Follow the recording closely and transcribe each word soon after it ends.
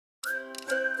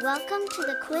Welcome to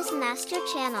the Quizmaster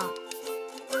channel.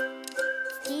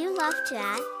 Do you love to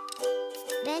add?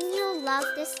 Then you'll love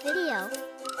this video.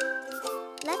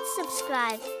 Let's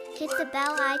subscribe, hit the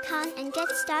bell icon and get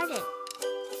started.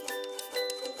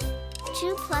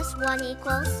 2 plus 1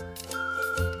 equals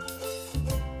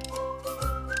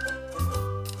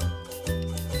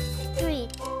 3.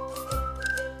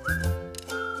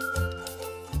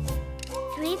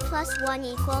 3 plus 1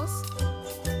 equals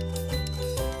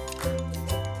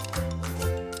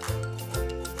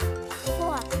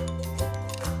 4.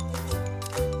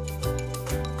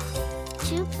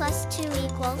 2 plus 2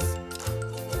 equals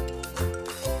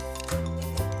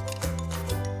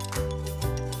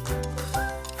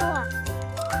 4.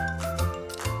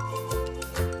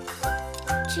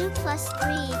 2 plus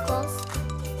 3 equals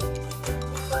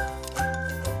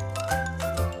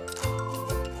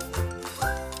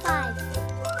 5.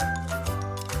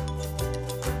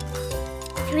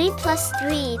 3 plus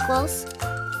 3 equals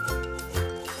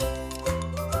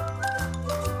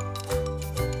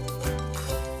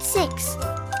 6.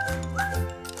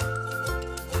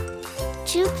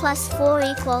 2 plus 4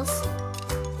 equals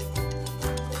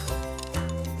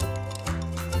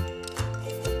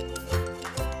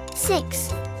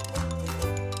 6.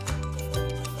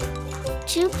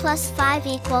 2 plus 5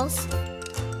 equals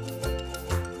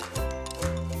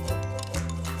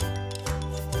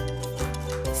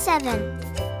 7.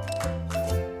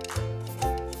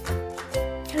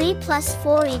 3 plus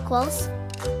 4 equals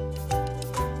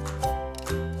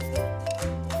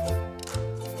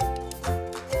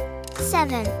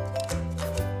 7.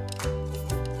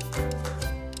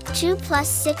 2 plus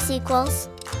 6 equals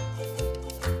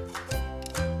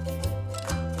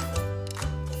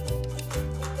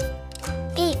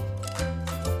 8.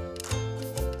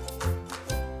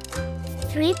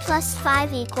 3 plus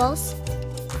 5 equals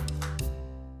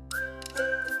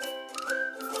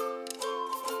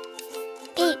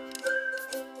 8.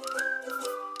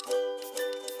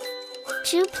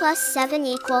 2 plus 7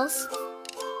 equals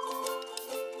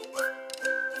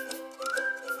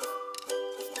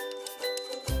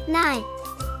 9.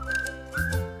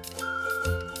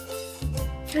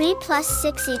 3 plus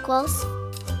 6 equals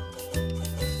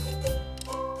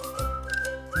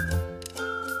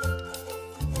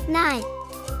 9.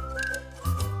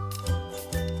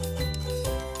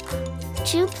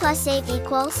 2 plus 8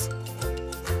 equals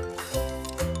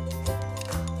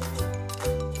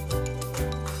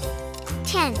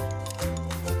 10.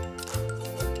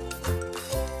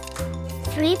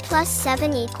 3 plus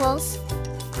 7 equals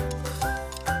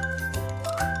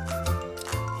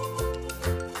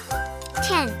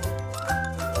 10.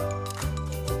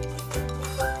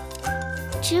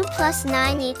 2 plus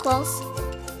 9 equals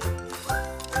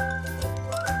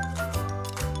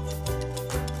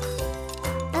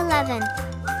 11.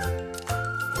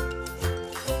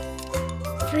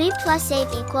 3 plus 8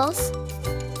 equals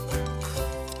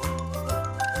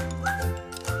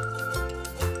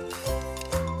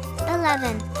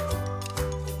 11.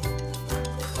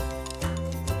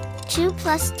 2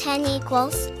 plus 10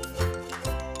 equals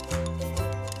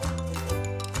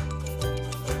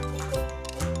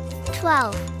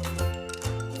 12.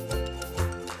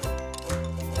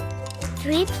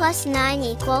 3 plus 9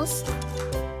 equals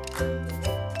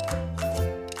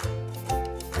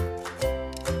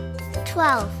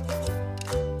 12.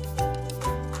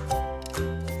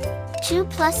 2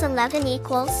 plus 11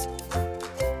 equals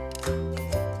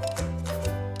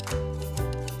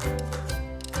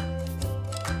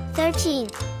 13.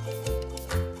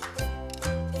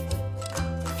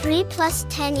 3 plus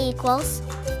 10 equals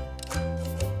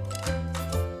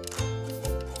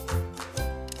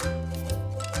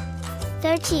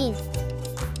 13.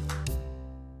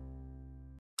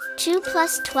 2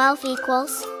 plus 12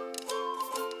 equals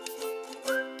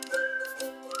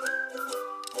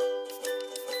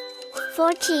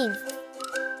 14.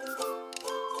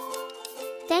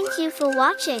 Thank you for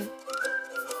watching.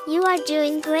 You are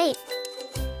doing great.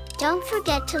 Don't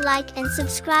forget to like and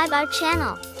subscribe our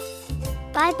channel.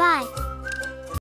 Bye bye.